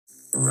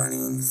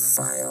running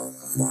file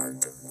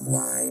marked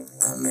Y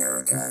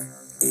America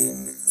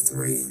in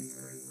 3,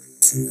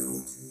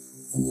 2,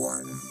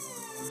 1.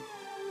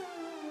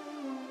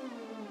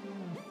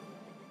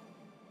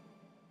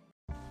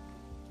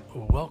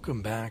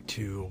 Welcome back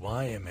to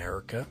Why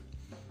America.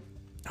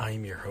 I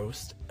am your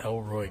host,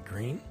 Elroy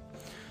Green,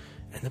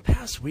 and the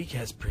past week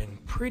has been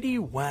pretty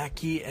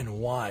wacky and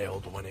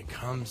wild when it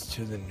comes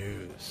to the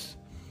news.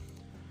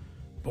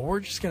 But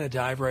we're just going to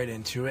dive right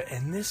into it,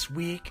 and this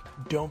week,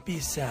 don't be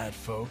sad,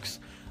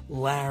 folks.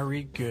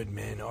 Larry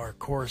Goodman, our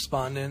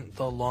correspondent,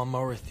 the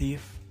lawnmower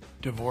thief,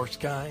 divorce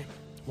guy,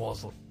 well,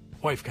 his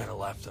wife kind of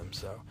left him,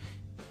 so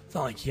it's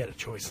not like he had a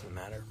choice in the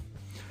matter.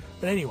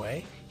 But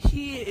anyway,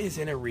 he is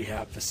in a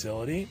rehab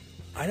facility.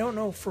 I don't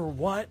know for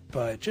what,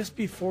 but just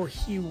before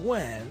he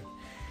went,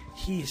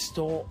 he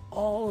stole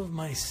all of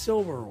my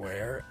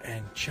silverware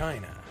and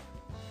china.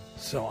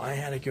 So I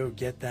had to go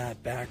get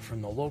that back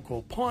from the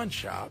local pawn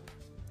shop.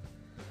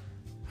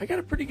 I got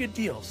a pretty good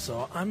deal,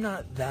 so I'm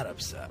not that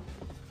upset.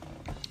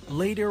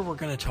 Later, we're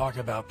going to talk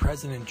about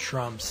President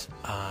Trump's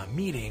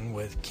meeting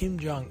with Kim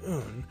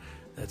Jong-un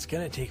that's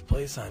going to take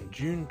place on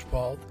June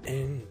 12th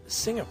in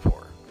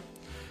Singapore.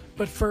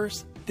 But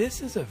first,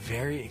 this is a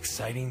very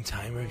exciting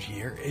time of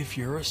year if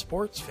you're a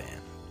sports fan.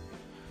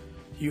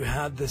 You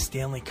have the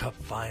Stanley Cup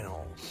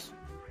Finals,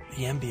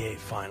 the NBA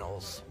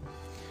Finals,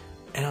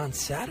 and on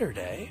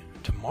Saturday,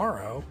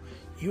 tomorrow,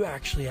 you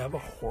actually have a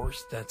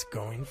horse that's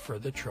going for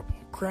the Triple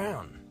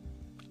Crown.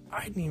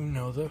 I didn't even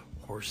know the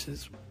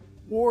horses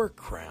wore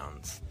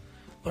crowns.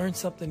 Learn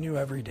something new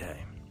every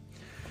day.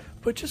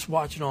 But just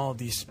watching all of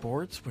these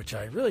sports, which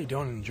I really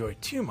don't enjoy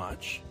too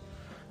much,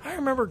 I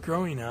remember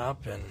growing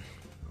up and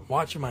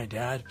watching my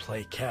dad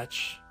play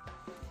catch,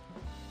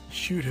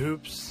 shoot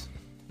hoops.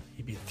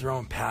 He'd be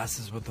throwing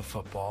passes with the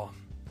football.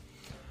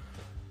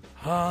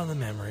 Ah, the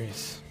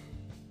memories.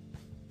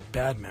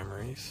 Bad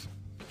memories.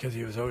 Because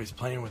he was always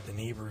playing with the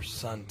neighbor's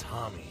son,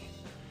 Tommy.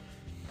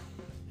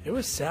 It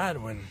was sad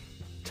when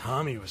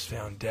Tommy was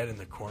found dead in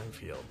the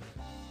cornfield.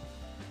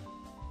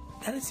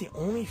 That is the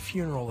only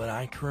funeral that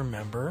I can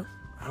remember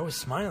I was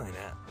smiling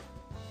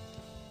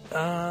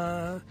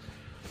at.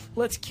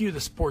 Let's cue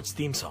the sports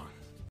theme song.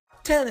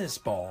 Tennis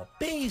ball,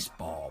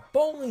 baseball,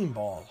 bowling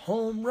ball,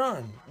 home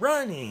run,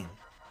 running,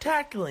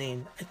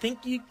 tackling. I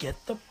think you get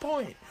the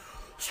point.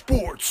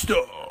 Sports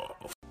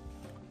stuff.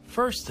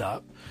 First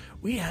up,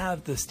 we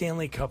have the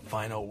Stanley Cup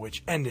Final,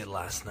 which ended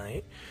last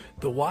night.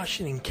 The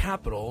Washington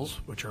Capitals,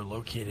 which are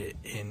located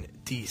in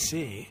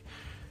D.C.,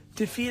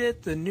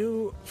 defeated the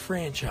new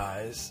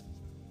franchise,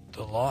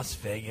 the Las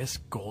Vegas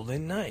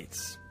Golden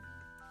Knights.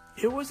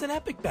 It was an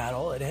epic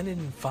battle. It ended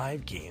in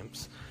 5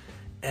 games.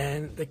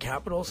 And the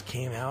Capitals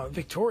came out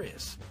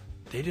victorious.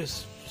 They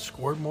just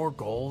scored more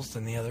goals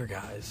than the other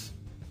guys.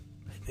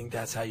 I think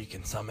that's how you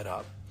can sum it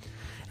up.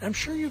 And I'm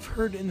sure you've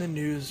heard in the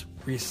news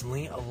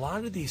recently, a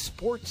lot of these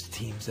sports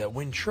teams that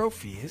win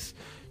trophies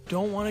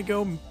don't want to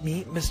go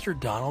meet Mr.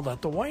 Donald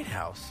at the White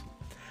House.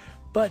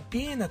 But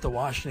being that the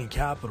Washington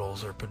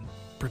Capitals are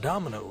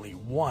predominantly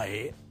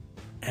white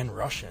and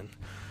Russian,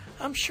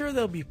 I'm sure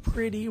they'll be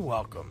pretty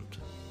welcomed.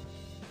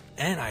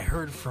 And I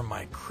heard from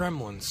my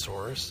Kremlin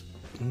source,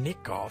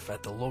 Nikov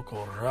at the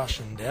local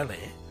Russian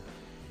deli,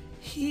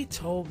 he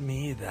told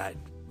me that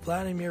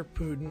Vladimir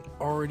Putin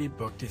already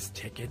booked his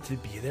ticket to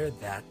be there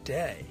that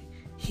day.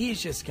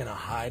 He's just going to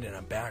hide in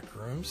a back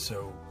room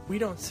so we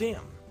don't see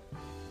him.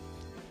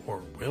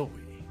 Or will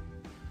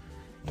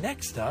we?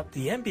 Next up,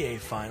 the NBA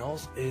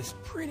Finals is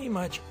pretty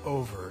much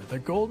over. The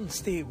Golden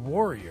State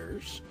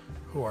Warriors,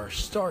 who are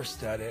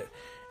star-studded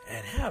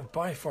and have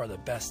by far the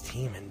best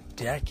team in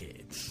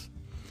decades,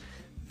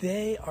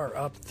 they are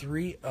up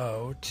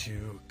 3-0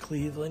 to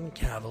Cleveland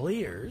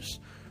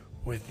Cavaliers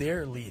with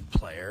their lead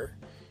player,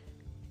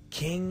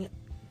 King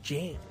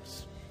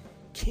James.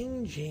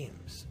 King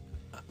James.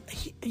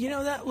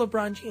 That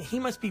LeBron James, he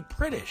must be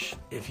British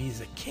if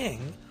he's a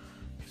king,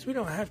 because we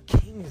don't have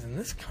kings in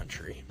this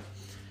country.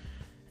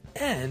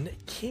 And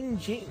King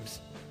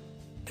James,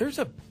 there's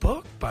a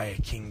book by a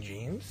King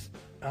James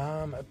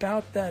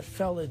about that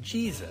fella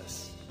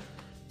Jesus.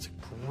 It's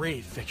a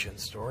great fiction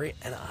story,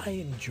 and I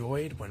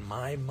enjoyed when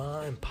my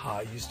mom and pa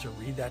used to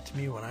read that to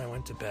me when I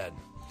went to bed.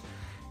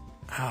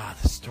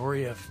 The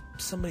story of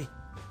somebody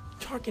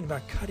talking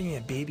about cutting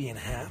a baby in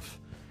half.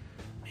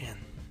 Man,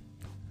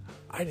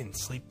 I didn't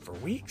sleep for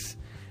weeks,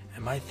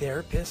 and my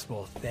therapist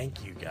will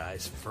thank you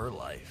guys for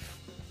life.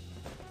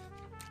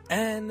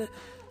 And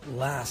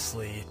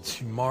lastly,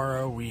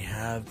 tomorrow we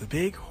have the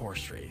big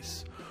horse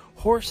race.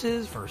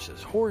 Horses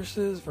versus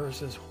horses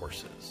versus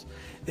horses.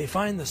 They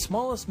find the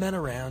smallest men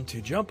around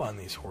to jump on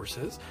these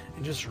horses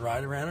and just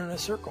ride around in a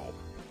circle.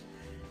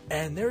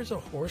 And there's a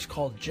horse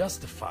called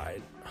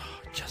Justified.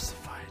 Oh,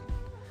 Justified.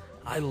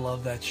 I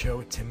love that show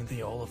with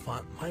Timothy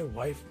Olyphant. My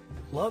wife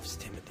loves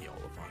Timothy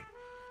Olyphant.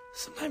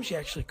 Sometimes she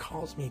actually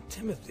calls me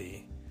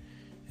Timothy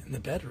in the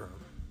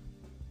bedroom.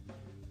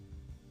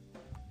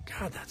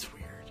 God, that's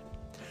weird.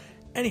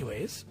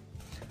 Anyways,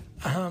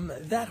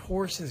 that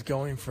horse is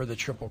going for the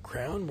Triple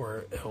Crown,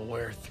 where he'll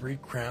wear 3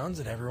 crowns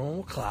and everyone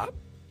will clap.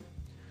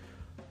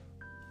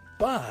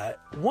 But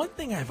one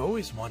thing I've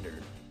always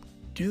wondered,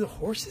 do the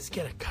horses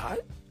get a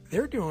cut?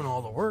 They're doing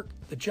all the work.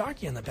 The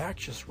jockey in the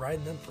back's just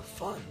riding them for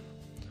fun.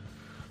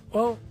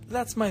 Well,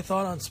 that's my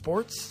thought on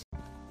sports.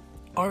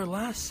 Our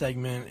last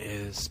segment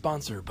is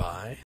sponsored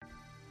by...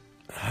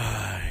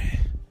 Hi,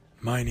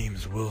 my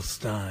name's Will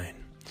Stein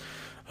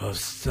of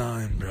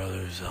Stein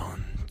Brothers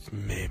on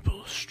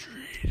Maple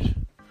Street.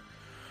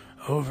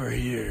 Over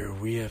here,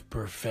 we have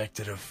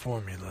perfected a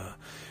formula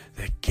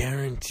that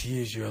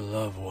guarantees your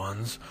loved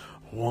ones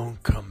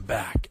won't come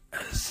back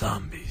as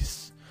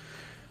zombies.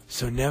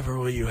 So never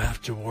will you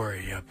have to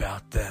worry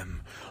about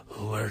them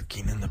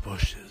lurking in the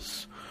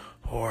bushes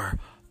or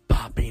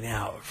popping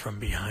out from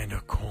behind a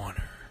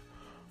corner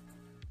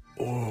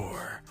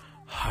or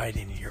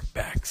hiding in your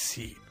back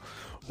seat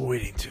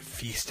waiting to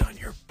feast on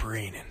your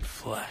brain and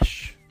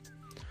flesh.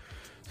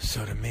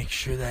 So to make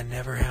sure that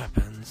never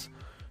happens,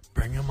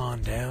 bring them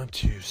on down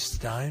to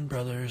Stein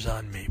Brothers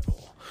on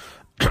Maple.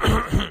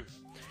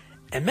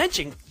 And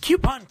mention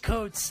coupon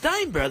code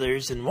Stein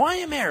Brothers in Y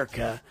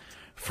America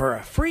for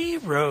a free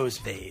rose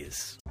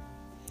vase.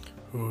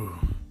 Ooh,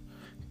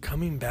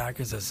 coming back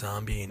as a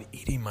zombie and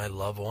eating my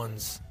loved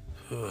ones,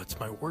 it's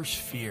my worst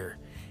fear.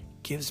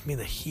 Gives me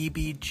the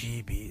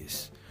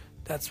heebie-jeebies.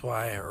 That's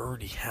why I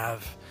already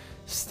have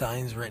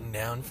Steins written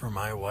down for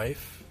my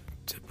wife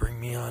to bring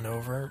me on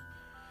over.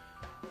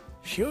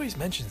 She always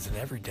mentions it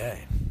every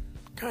day.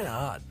 Kind of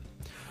odd.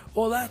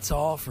 Well, that's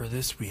all for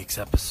this week's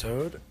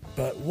episode,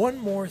 but one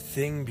more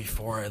thing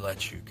before I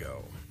let you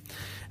go.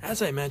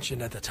 As I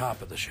mentioned at the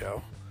top of the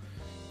show,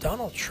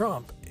 Donald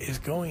Trump is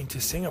going to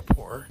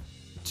Singapore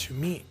to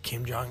meet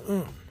Kim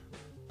Jong-un.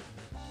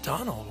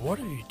 Donald, what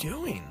are you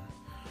doing?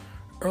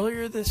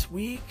 Earlier this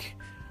week,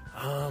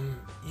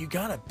 you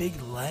got a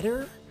big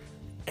letter,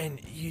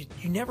 and you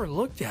never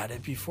looked at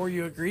it before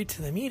you agreed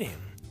to the meeting.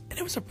 And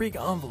it was a big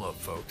envelope,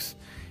 folks.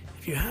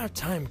 If you have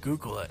time,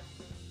 Google it.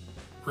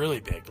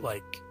 Really big,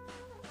 like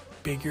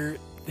bigger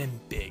than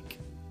big.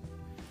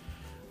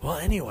 Well,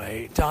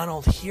 anyway,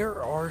 Donald, here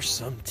are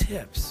some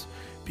tips.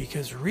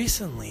 Because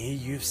recently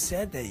you've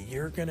said that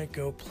you're going to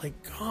go play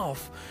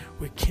golf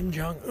with Kim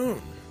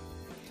Jong-un.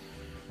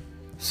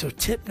 So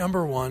tip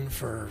number one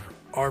for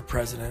our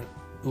president,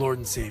 Lord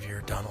and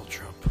Savior, Donald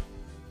Trump.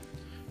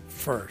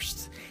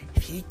 First,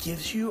 if he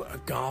gives you a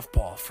golf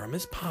ball from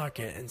his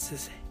pocket and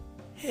says,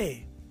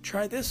 hey,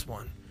 try this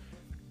one,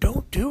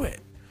 don't do it.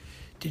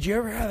 Did you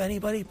ever have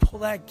anybody pull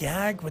that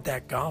gag with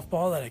that golf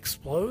ball that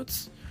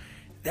explodes?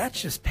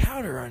 That's just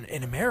powder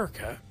in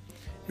America.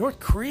 North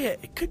Korea,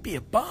 it could be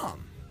a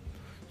bomb.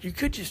 You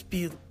could just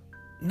be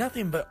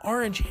nothing but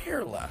orange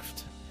hair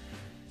left.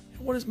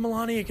 And what is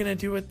Melania going to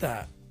do with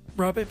that?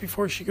 Rub it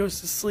before she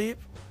goes to sleep?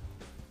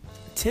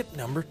 Tip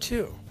number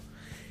 2.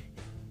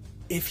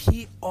 If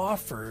he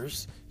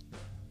offers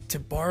to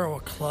borrow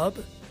a club,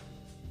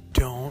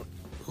 don't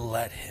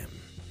let him.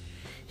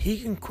 He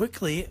can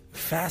quickly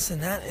fasten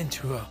that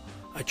into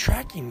a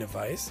tracking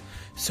device,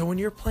 so when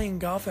you're playing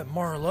golf at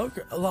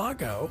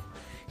Mar-a-Lago,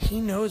 he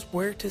knows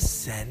where to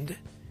send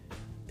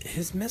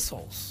his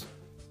missiles.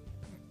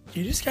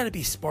 You just got to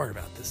be smart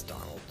about this,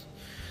 Donald.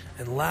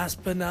 And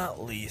last but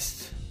not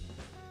least,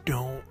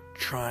 don't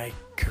try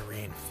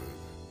Korean food.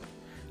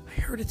 I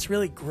heard it's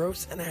really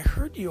gross, and I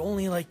heard you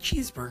only like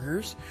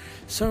cheeseburgers,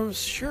 so I'm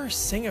sure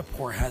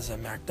Singapore has a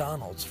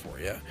McDonald's for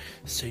you,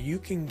 so you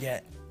can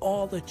get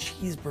all the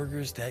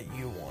cheeseburgers that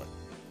you want.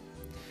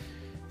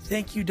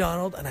 Thank you,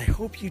 Donald, and I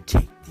hope you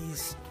take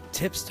these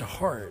tips to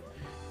heart,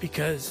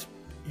 because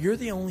you're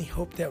the only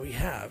hope that we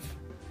have.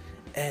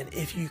 And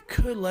if you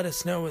could let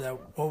us know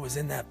what was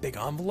in that big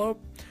envelope,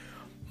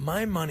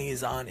 my money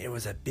is on it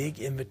was a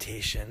big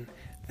invitation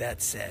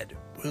that said,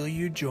 will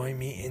you join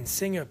me in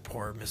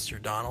Singapore,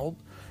 Mr. Donald,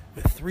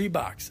 with 3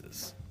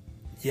 boxes?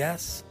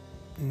 Yes,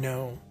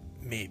 no,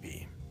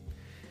 maybe.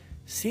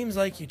 Seems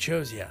like you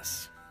chose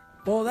yes.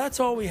 Well, that's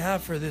all we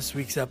have for this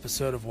week's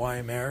episode of Why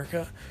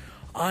America.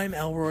 I'm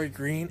Elroy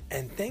Green,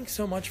 and thanks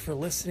so much for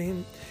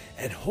listening,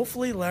 and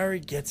hopefully Larry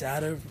gets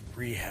out of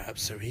rehab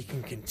so he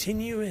can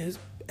continue his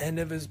end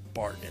of his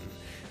bargain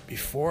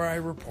before I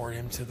report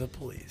him to the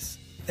police.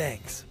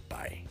 Thanks.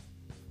 Bye.